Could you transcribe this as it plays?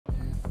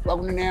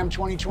Welcome to NAMM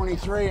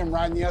 2023. I'm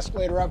riding the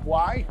escalator up.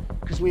 Why?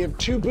 Because we have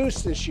two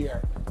booths this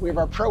year. We have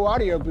our Pro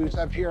Audio booth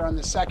up here on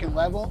the second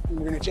level, and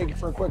we're going to take you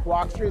for a quick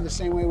walkthrough the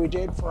same way we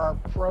did for our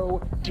Pro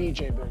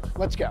DJ booth.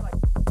 Let's go.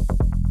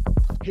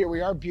 Here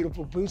we are,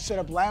 beautiful booth set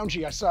up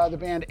loungy. I saw the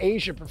band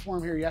Asia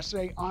perform here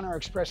yesterday on our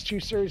Express 2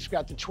 series. We've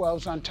got the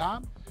 12s on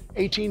top,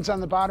 18s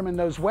on the bottom, and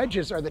those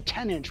wedges are the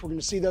 10-inch. We're going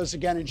to see those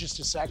again in just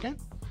a second.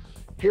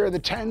 Here are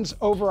the 10s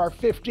over our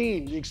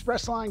 15. The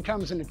Express line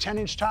comes in a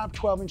 10-inch top,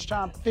 12-inch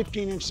top,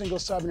 15-inch single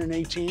sub, and an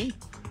 18.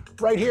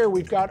 Right here,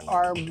 we've got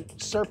our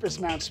surface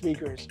mount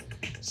speakers.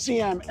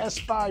 CM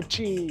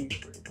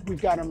S5T,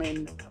 we've got them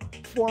in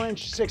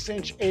 4-inch,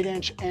 6-inch,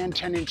 8-inch, and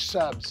 10-inch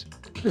subs.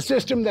 The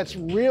system that's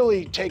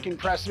really taken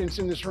precedence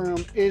in this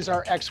room is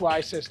our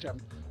XY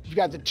system. We've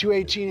got the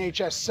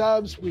 218HS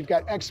subs, we've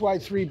got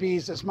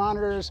XY3Bs as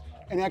monitors,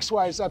 and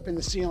XY is up in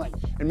the ceiling.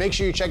 And make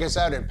sure you check us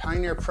out at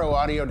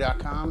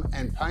pioneerproaudio.com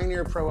and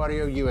Pioneer Pro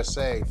Audio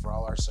USA for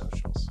all our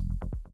socials.